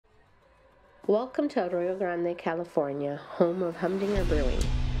Welcome to Arroyo Grande, California, home of Humdinger Brewing.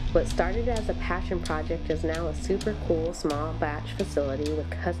 What started as a passion project is now a super cool small batch facility with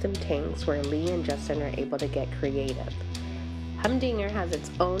custom tanks where Lee and Justin are able to get creative. Humdinger has its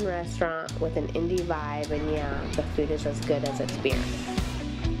own restaurant with an indie vibe, and yeah, the food is as good as its beer.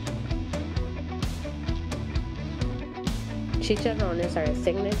 Chicharrones are a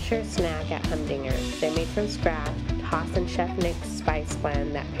signature snack at Humdinger. They're made from scratch, tossed in Chef Nick's spice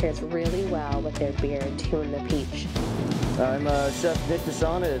blend that pairs really well with their beer, Tune the Peach. I'm Chef Nick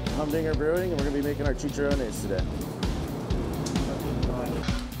Deshawn at Humdinger Brewing, and we're going to be making our chicharrones today.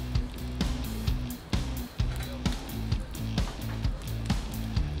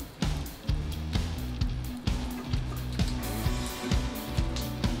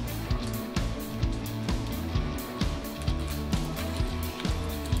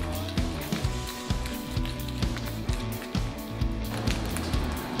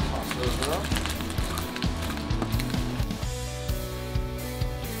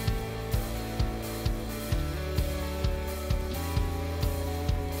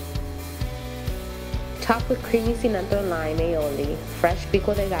 Topped with creamy cilantro lime aioli, fresh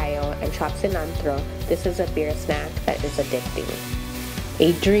pico de gallo, and chopped cilantro, this is a beer snack that is addicting.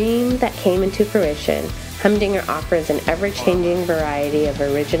 A dream that came into fruition, Humdinger offers an ever-changing variety of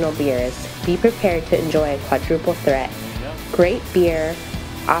original beers. Be prepared to enjoy a quadruple threat. Great beer,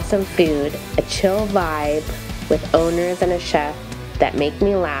 awesome food, a chill vibe with owners and a chef that make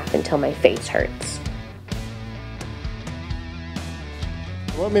me laugh until my face hurts.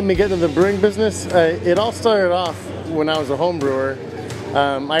 What made me get into the brewing business? It all started off when I was a home brewer.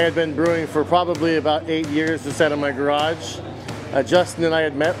 I had been brewing for probably about 8 years just out of my garage. Justin and I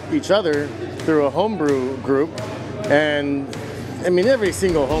had met each other through a homebrew group, and I mean every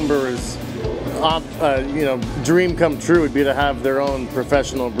single homebrewer's dream come true would be to have their own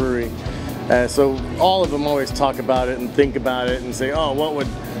professional brewery. So all of them always talk about it and think about it and say, oh, what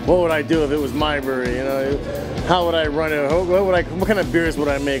would I do if it was my brewery? You know, how would I run it? What kind of beers would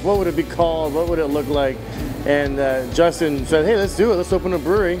I make? What would it be called? What would it look like? And Justin said, hey, let's do it. Let's open a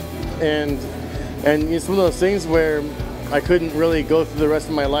brewery. And it's one of those things where I couldn't really go through the rest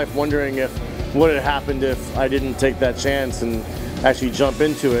of my life wondering what had happened if I didn't take that chance and actually jump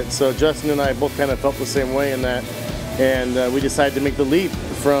into it. So Justin and I both kind of felt the same way in that, and we decided to make the leap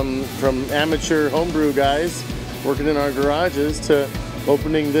from amateur homebrew guys working in our garages to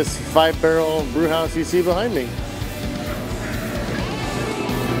opening this 5-barrel brew house you see behind me.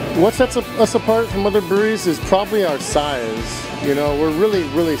 What sets us apart from other breweries is probably our size. You know, we're really,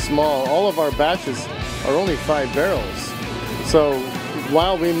 really small. All of our batches are only 5 barrels. So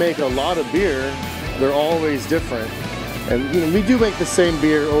while we make a lot of beer, they're always different. And you know, we do make the same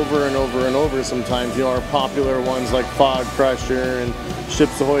beer over and over and over sometimes. You know, our popular ones like Fog Crusher and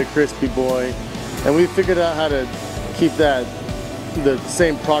Ships Ahoy Crispy Boy. And we figured out how to keep the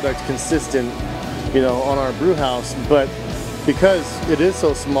same product consistent, you know, on our brew house. But because it is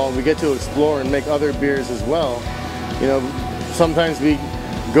so small, we get to explore and make other beers as well. You know, sometimes we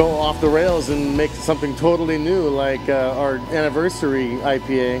go off the rails and make something totally new, like our anniversary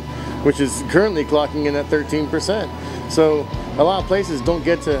IPA, which is currently clocking in at 13%. So a lot of places don't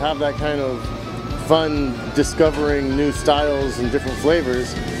get to have that kind of fun discovering new styles and different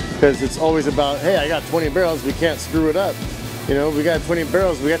flavors, because it's always about, hey, I got 20 barrels, we can't screw it up. You know, we got 20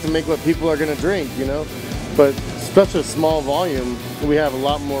 barrels, we have to make what people are going to drink, you know. But such a small volume, we have a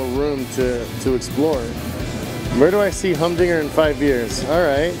lot more room to explore. Where do I see Humdinger in 5 years? All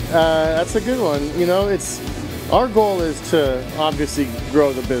right, that's a good one. You know, our goal is to obviously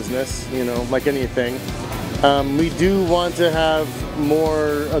grow the business, you know, like anything. We do want to have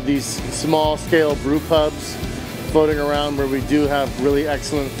more of these small-scale brew pubs floating around where we do have really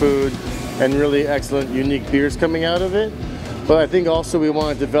excellent food and really excellent, unique beers coming out of it. But I think also we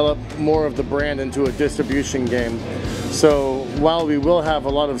want to develop more of the brand into a distribution game. So while we will have a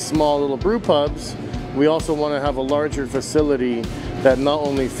lot of small little brew pubs, we also want to have a larger facility that not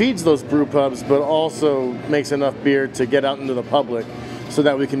only feeds those brew pubs, but also makes enough beer to get out into the public, so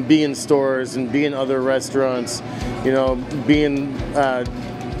that we can be in stores and be in other restaurants, you know, be in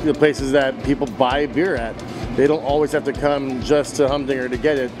the places that people buy beer at. They don't always have to come just to Humdinger to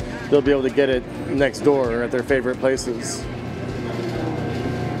get it. They'll be able to get it next door or at their favorite places.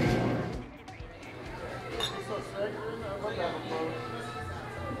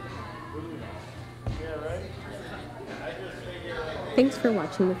 Thanks for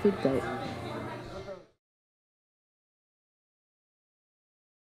watching The Food Goat.